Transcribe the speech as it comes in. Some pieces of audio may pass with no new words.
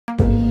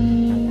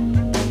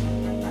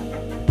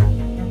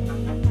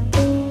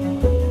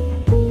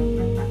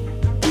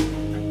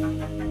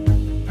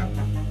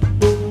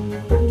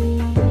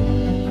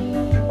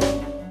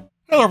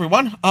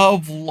everyone, a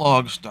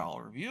vlog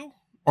style review,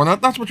 or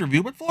not so much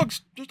review, but vlogs,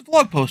 just a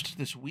vlog post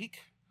this week,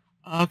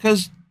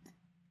 because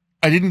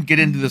I didn't get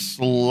into this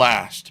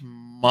last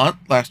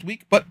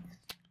week, but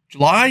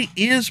July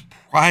is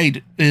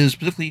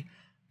specifically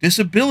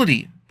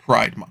Disability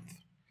Pride Month.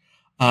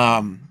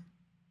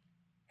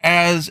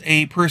 As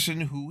a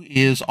person who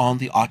is on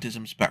the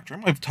autism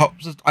spectrum, I've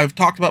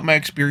talked about my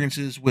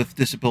experiences with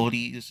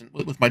disabilities,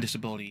 with my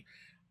disability,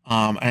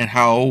 and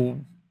how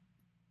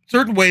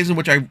certain ways in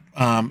which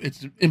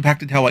it's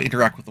impacted how I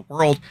interact with the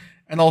world,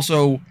 and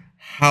also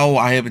how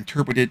I have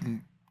interpreted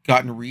and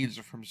gotten reads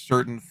from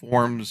certain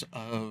forms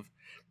of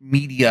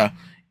media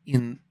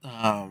from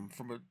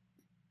an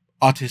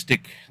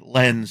autistic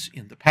lens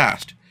in the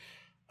past.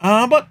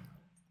 But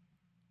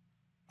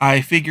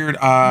I figured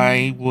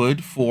I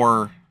would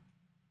for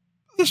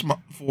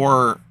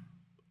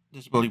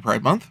Disability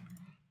Pride Month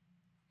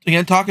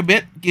again talk a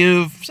bit,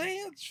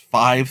 it's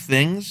 5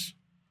 things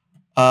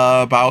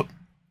about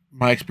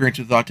my experience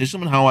with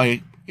autism and how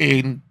I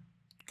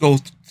go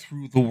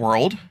through the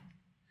world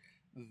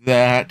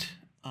that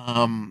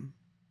I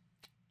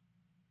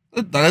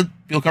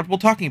feel comfortable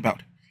talking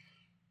about.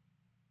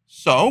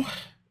 So,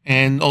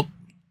 and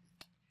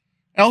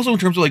also in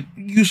terms of like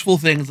useful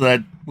things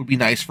that would be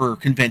nice for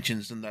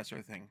conventions and that sort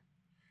of thing,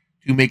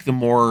 to make them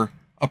more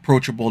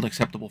approachable and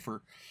accessible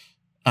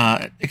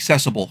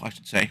I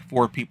should say,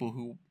 for people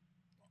who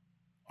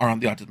are on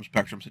the autism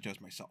spectrum, such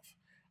as myself.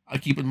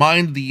 Keep in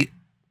mind the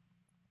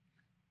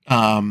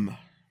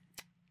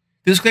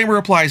disclaimer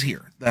applies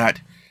here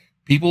that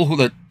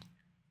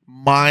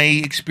my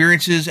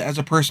experiences as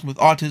a person with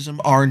autism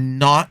are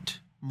not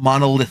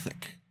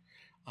monolithic.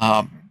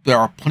 There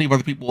are plenty of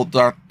other people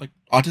that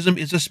autism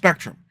is a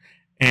spectrum,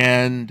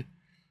 and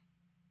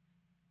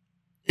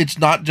it's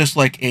not just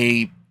like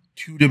a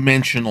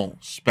 2-dimensional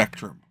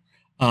spectrum,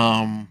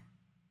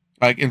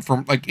 like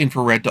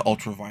infrared to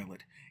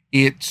ultraviolet.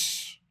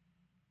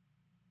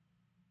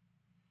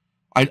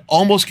 I'd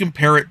almost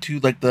compare it to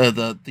like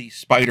the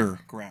spider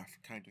graph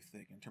kind of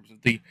thing in terms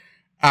of the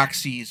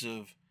axes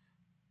of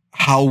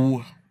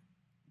how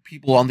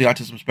people on the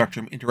autism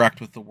spectrum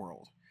interact with the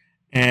world,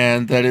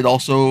 and that it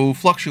also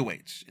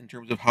fluctuates in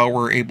terms of how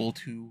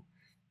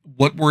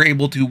what we're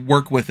able to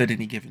work with at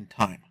any given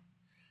time.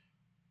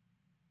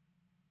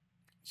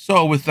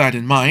 So with that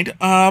in mind,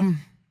 talk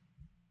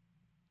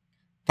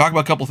about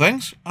a couple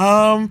things.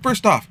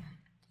 First off,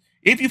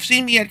 if you've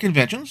seen me at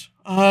conventions,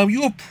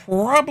 you will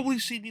probably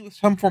see me with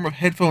some form of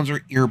headphones or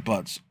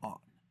earbuds on.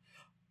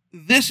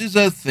 This is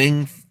a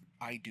thing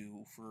I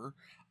do for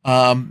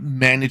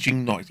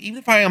managing noise. Even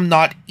if I am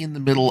not in the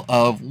middle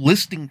of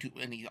listening to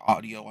any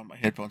audio on my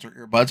headphones or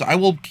earbuds, I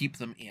will keep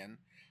them in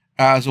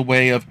as a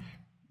way of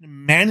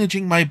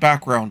managing my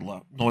background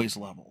noise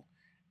level,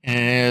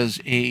 as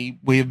a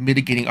way of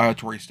mitigating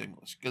auditory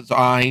stimulus. Because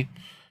I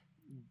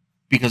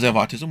have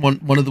autism,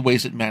 one of the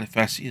ways it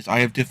manifests is I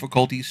have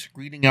difficulty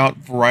screening out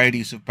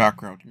varieties of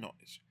background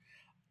noise.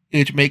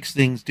 It makes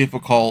things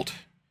difficult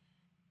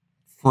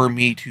for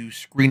me to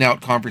screen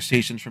out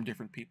conversations from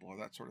different people or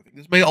that sort of thing.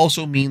 This may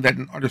also mean that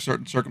under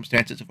certain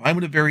circumstances, if I'm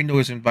in a very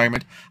noisy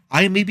environment,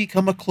 I may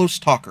become a close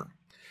talker.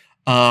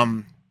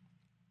 To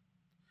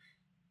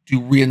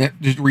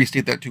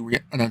restate that, to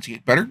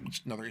enunciate better,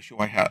 it's another issue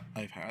I've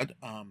had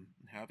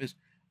is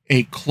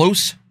a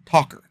close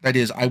talker. That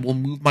is, I will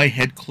move my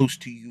head close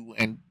to you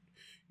and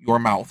your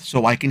mouth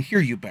so I can hear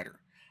you better.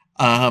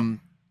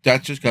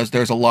 That's just because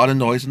there's a lot of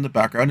noise in the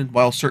background, and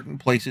while certain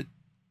places,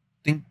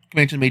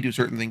 conventions may do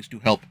certain things to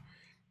help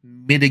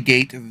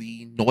mitigate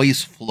the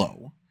noise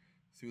flow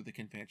through the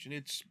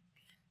convention,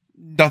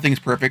 nothing's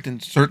perfect,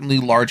 and certainly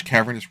large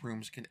cavernous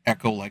rooms can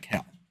echo like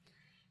hell.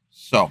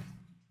 So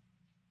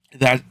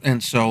that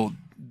is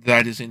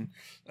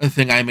a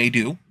thing I may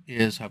do,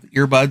 is have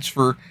earbuds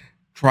for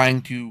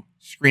trying to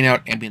screen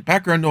out ambient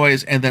background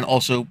noise, and then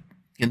also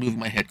moving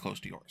my head close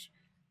to yours.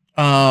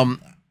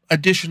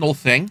 Additional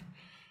thing,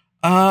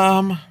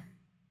 I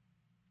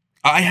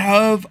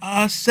have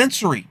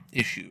sensory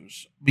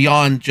issues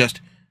beyond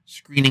just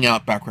screening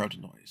out background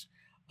noise.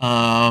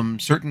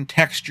 Certain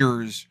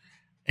textures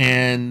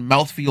and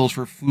mouthfeels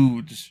for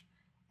foods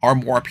are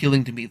more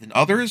appealing to me than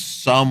others.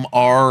 Some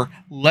are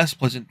less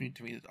pleasant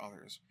to me than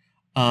others.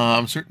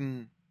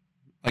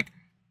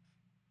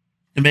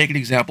 To make an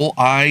example,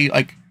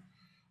 if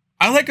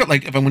I'm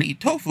going to eat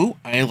tofu,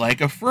 I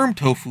like a firm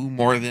tofu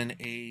more than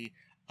a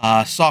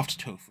soft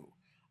tofu.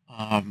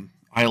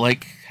 I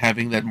like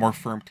having that more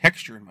firm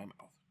texture in my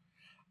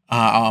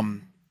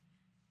mouth.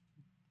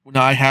 When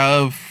I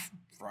have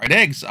fried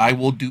eggs, I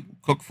will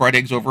cook fried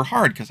eggs over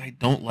hard because I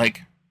don't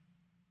like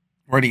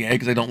runny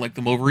eggs. I don't like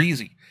them over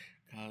easy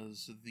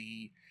because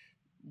the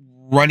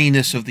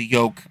runniness of the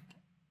yolk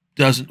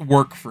doesn't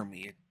work for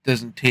me.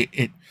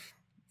 It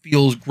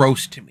feels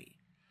gross to me.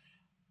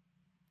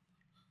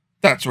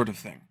 That sort of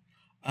thing.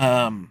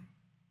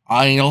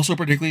 I also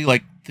particularly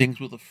like things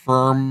with a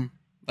firm,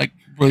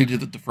 related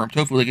to the firm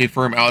tofu, like a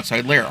firm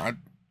outside layer.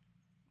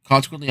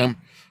 Consequently,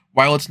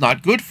 while it's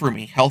not good for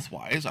me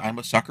health-wise, I'm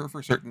a sucker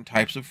for certain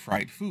types of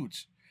fried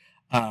foods.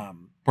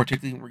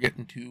 particularly when we're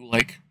getting to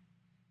like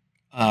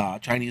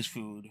Chinese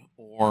food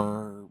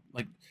or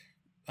like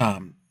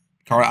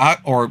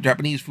or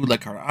Japanese food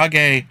like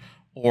karaage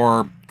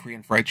or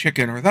Korean fried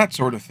chicken or that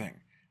sort of thing.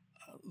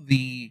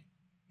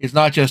 It's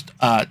not just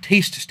a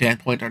taste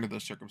standpoint under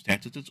those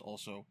circumstances. It's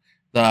also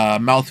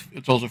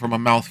It's also from a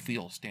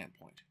mouthfeel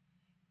standpoint.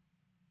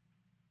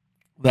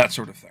 That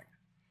sort of thing.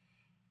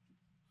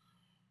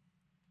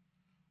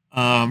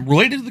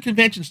 Related to the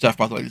convention stuff,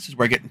 by the way, this is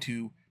where I get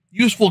into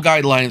useful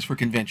guidelines for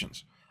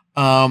conventions.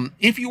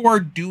 If you are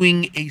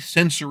doing a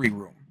sensory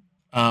room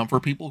for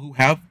people who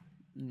have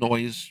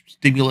noise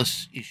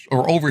stimulus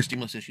or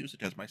overstimulus issues,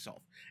 such as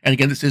myself, and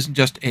again, this isn't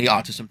just a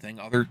autism thing;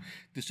 other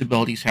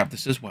disabilities have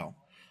this as well.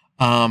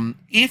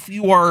 If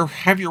you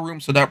have your room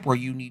set up where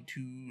you need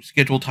to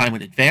schedule time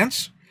in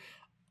advance,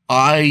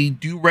 I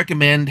do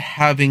recommend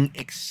having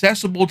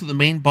accessible to the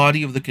main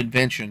body of the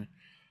convention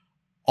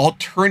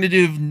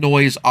alternative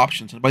noise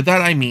options. And by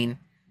that I mean,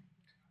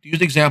 to use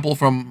an example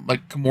from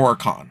like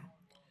KimuraCon,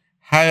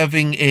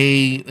 having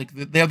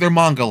they have their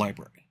manga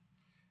library.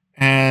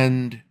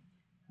 And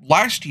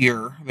last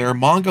year, their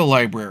manga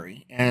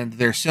library and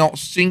their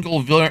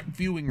single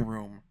viewing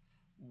room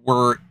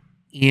were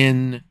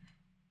in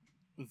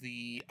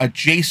the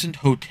adjacent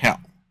hotel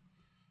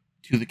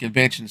to the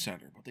convention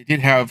center. But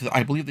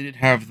I believe they did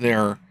have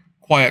their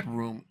quiet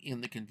room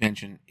in the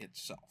convention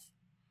itself,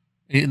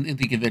 in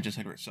the convention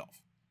center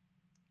itself.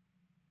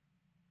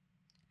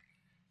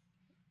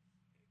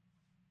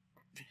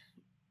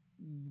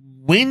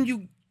 When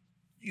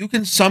you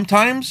can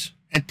sometimes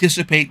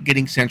anticipate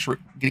getting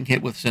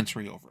hit with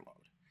sensory overload,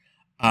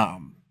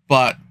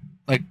 but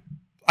like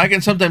I can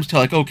sometimes tell,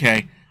 like,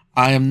 okay,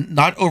 I am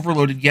not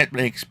overloaded yet,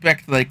 but I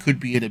expect that I could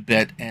be in a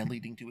bit, and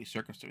leading to a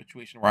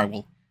situation where I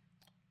will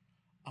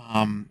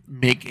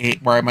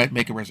where I might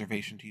make a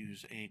reservation to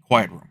use a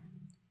quiet room.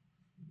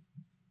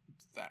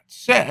 That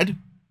said,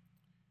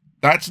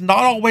 that's not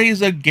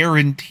always a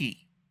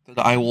guarantee that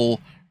I will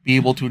be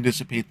able to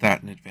anticipate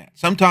that in advance.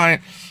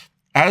 Sometimes,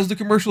 as the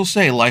commercials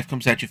say, life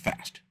comes at you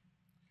fast.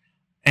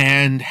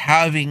 And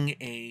having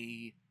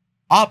a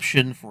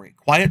option for a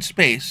quiet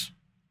space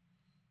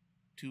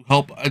to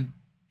help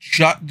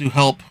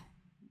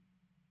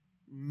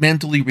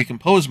mentally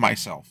recompose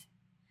myself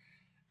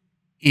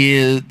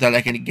is that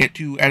I can get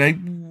to at a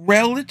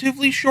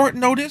relatively short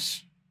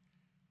notice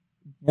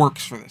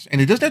works for this. And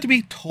it doesn't have to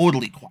be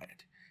totally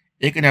quiet.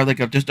 It can have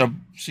just a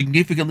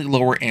significantly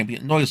lower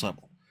ambient noise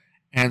level.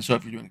 And so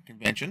if you're doing a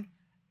convention,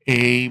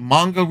 a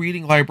manga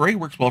reading library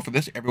works well for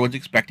this. Everyone's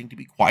expecting to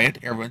be quiet.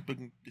 Everyone's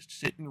looking to just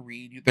sit and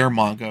read their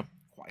manga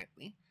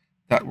quietly.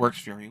 That works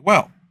very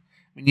well.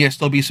 I mean, yes,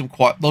 there'll be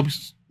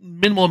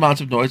minimal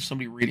amounts of noise,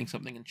 somebody reading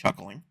something and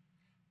chuckling,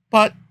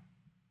 but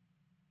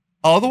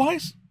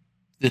otherwise,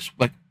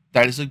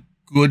 that is a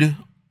good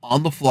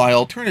on-the-fly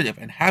alternative.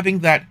 And having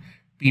that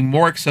be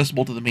more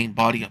accessible to the main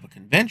body of a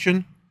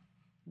convention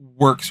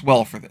works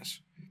well for this.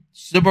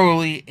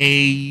 Similarly,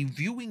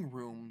 viewing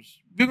rooms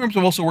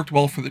have also worked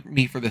well for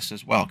me for this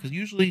as well, because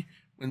usually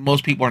when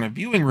most people are in a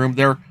viewing room,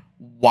 they're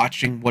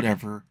watching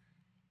whatever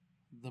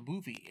the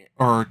movie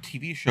or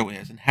TV show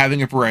is, and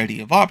having a variety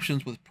of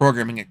options with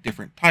programming at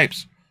different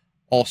types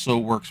also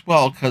works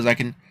well, because I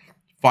can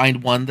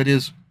find one that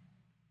is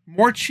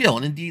more chill.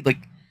 And indeed,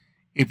 like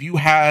if you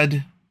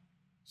had,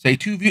 say,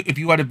 if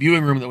you had a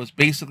viewing room that was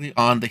basically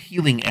on the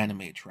healing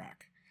anime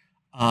track,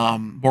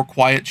 more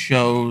quiet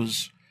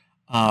shows,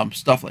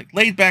 stuff like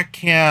Laid Back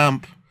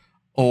Camp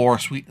or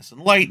Sweetness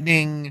and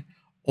Lightning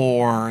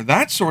or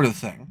that sort of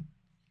thing,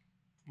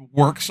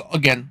 works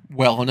again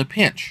well in a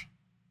pinch.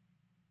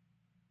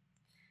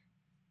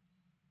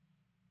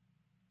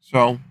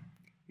 So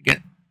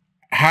again,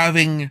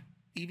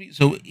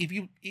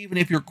 even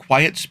if your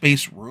quiet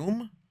space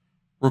room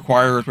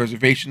requires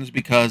reservations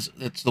because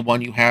it's the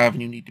one you have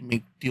and you need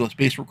to deal with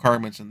space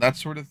requirements and that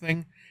sort of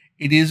thing,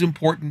 it is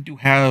important to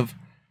have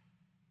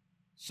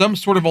some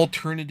sort of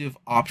alternative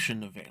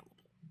option available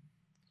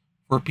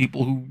for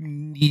people who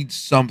need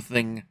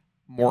something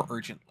more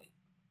urgently.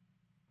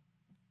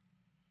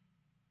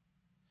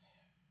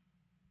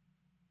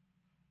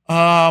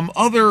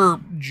 Other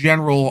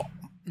general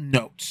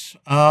notes.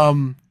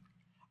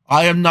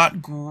 I am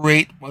not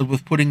great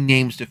with putting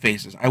names to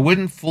faces. I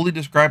wouldn't fully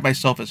describe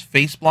myself as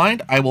face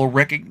blind. I will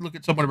look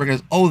at someone and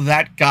recognize, oh,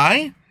 that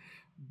guy,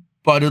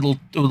 but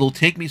it'll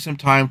take me some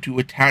time to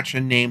attach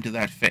a name to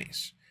that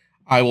face.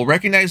 I will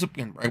recognize a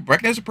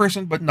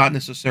person, but not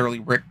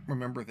necessarily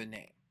remember the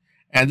name.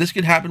 And this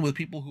can happen with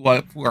people who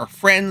are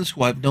friends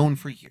who I've known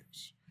for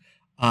years.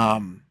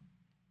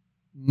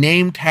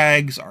 Name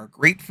tags are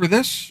great for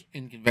this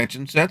in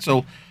convention sets.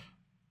 So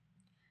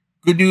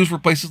good news for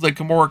places like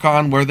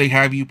KimuraCon, where they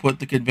have you put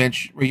the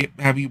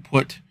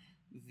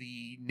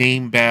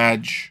name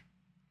badge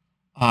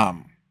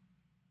in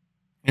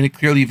a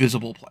clearly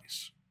visible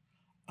place.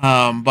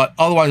 But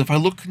otherwise, if I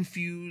look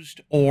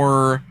confused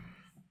or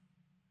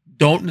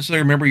don't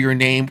necessarily remember your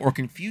name or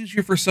confuse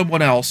you for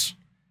someone else,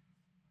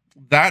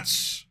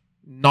 that's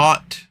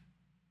not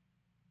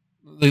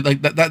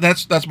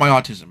that's my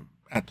autism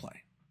at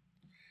play.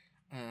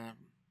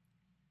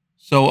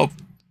 So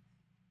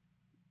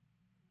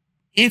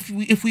if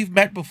we've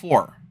met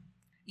before,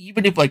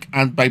 even if like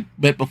by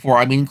met before,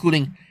 I mean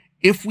including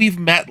if we've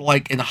met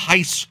like in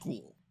high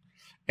school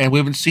and we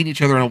haven't seen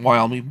each other in a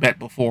while and we've met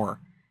before,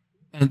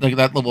 and like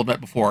that level of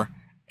met before,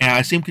 and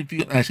I seem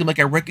confused and I seem like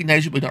I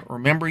recognize you but don't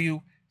remember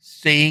you,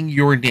 saying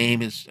your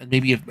name is and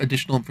maybe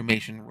additional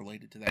information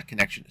related to that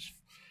connection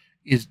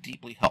is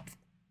deeply helpful.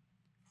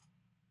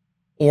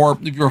 Or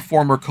if you're a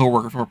former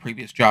coworker from a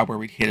previous job where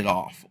we'd hit it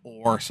off,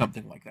 or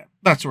something like that.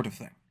 That sort of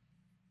thing.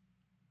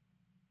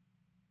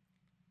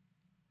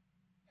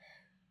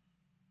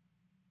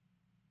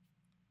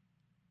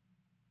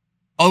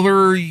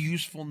 Other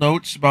useful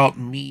notes about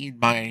me and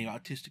my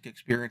autistic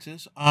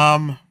experiences.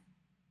 Like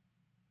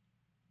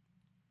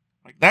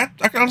that,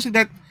 I can honestly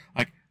that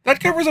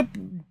covers a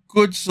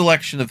good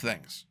selection of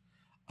things.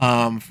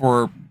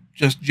 For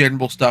just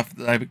general stuff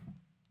that I've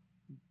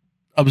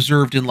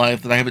observed in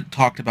life that I haven't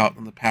talked about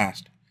in the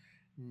past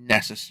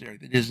necessary.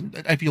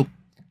 That I feel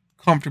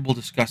comfortable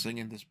discussing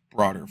in this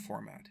broader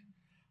format.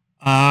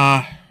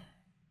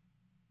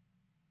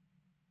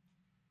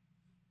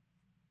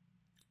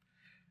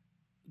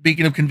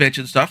 Speaking of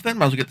convention stuff, then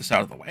might as well get this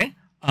out of the way.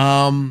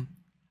 I'm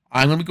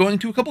going to be going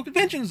to a couple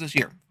conventions this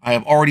year. I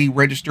have already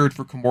registered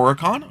for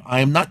KimuraCon.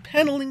 I am not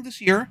paneling this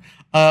year.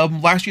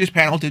 Last year's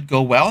panel did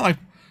go well. I'm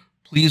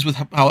pleased with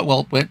how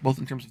it went, both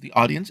in terms of the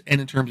audience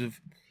and in terms of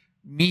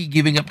me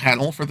giving a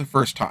panel for the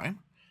first time.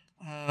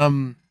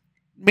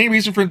 Main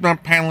reason for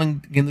not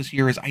paneling again this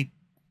year is I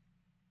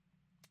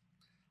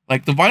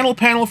like the vinyl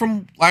panel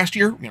from last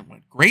year.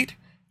 Went great.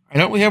 I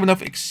don't really have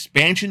enough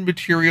expansion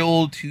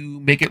material to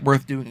make it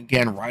worth doing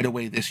again right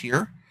away this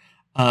year.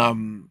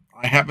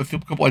 I have a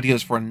couple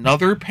ideas for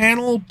another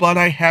panel, but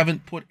I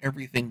haven't put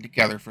everything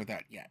together for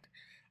that yet.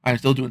 I'm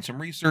still doing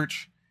some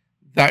research.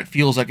 That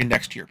feels like a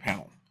next year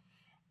panel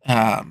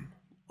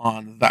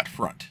on that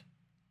front.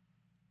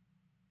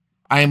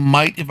 I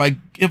might,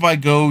 if I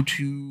go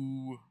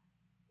to,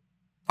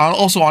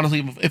 also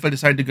honestly, if I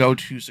decide to go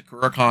to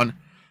SakuraCon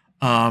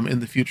in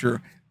the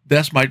future,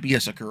 this might be a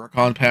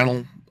SakuraCon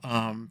panel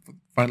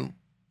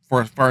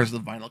for as far as the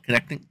vinyl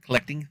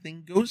collecting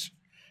thing goes.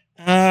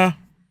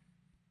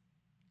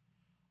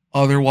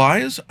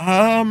 Otherwise,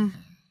 I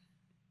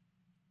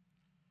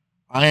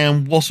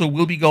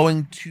will be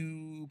going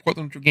to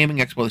Portland Retro Gaming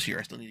Expo this year.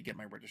 I still need to get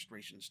my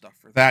registration stuff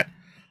for that.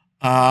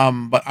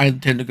 But I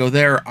intend to go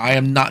there. I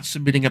am not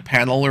submitting a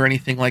panel or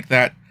anything like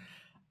that.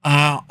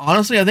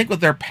 Honestly, I think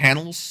with their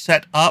panels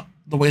set up,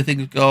 the way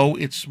things go,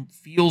 it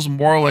feels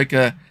more like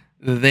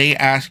they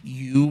ask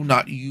you,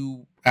 not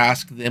you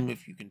ask them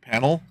if you can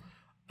panel.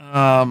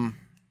 I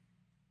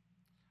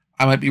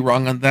might be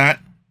wrong on that.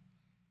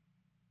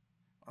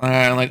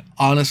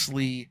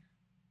 Honestly,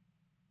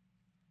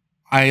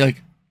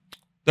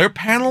 their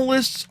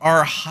panelists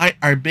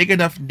are big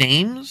enough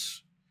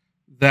names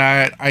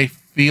that I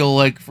feel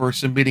like for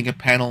submitting a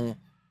panel,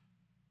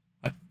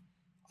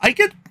 I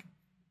get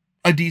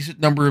a decent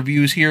number of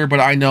views here, but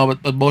I know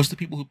that most of the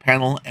people who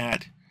panel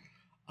at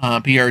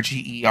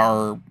PRGE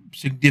are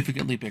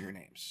significantly bigger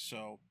names.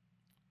 So,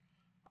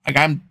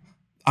 I'm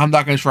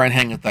not going to try and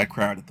hang with that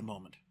crowd at the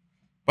moment.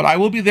 But I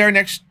will be there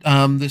next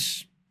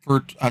for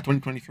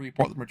 2023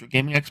 Portland Retro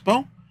Gaming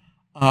Expo.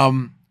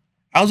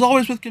 As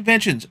always with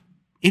conventions,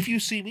 if you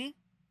see me,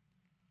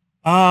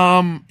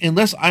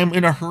 unless I'm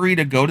in a hurry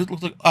to go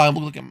to, I'm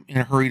in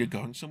a hurry to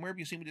go somewhere. If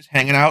you see me just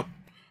hanging out,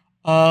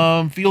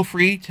 feel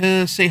free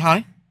to say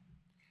hi.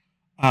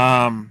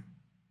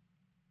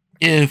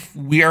 If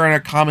we are in a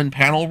common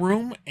panel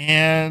room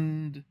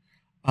and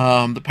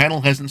the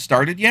panel hasn't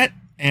started yet,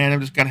 and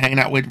I'm just kind of hanging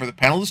out waiting for the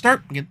panel to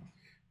start, again,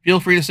 feel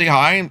free to say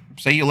hi and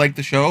say you like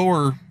the show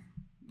or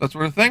that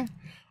sort of thing.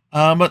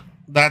 But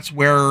that's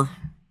where,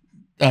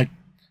 that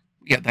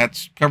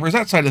covers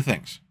that side of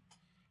things.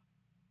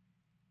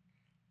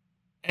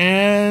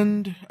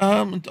 And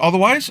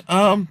otherwise,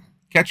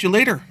 catch you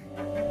later.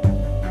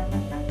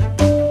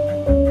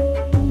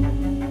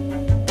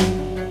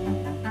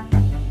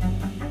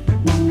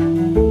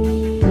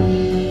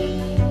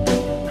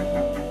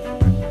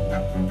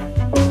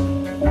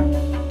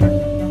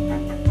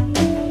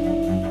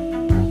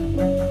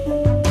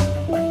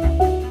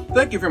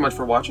 Thank you very much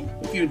for watching.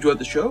 If you enjoyed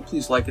the show,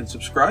 please like and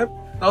subscribe.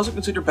 And also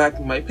consider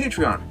backing my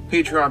Patreon.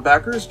 Patreon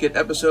backers get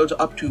episodes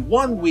up to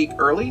 1 week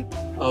early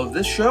of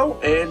this show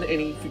and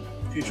any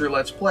future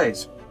Let's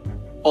Plays.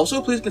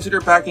 Also, please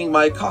consider backing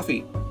my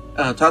Ko-fi.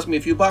 Toss me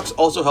a few bucks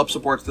also helps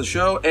support the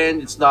show,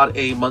 and it's not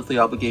a monthly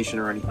obligation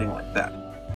or anything like that.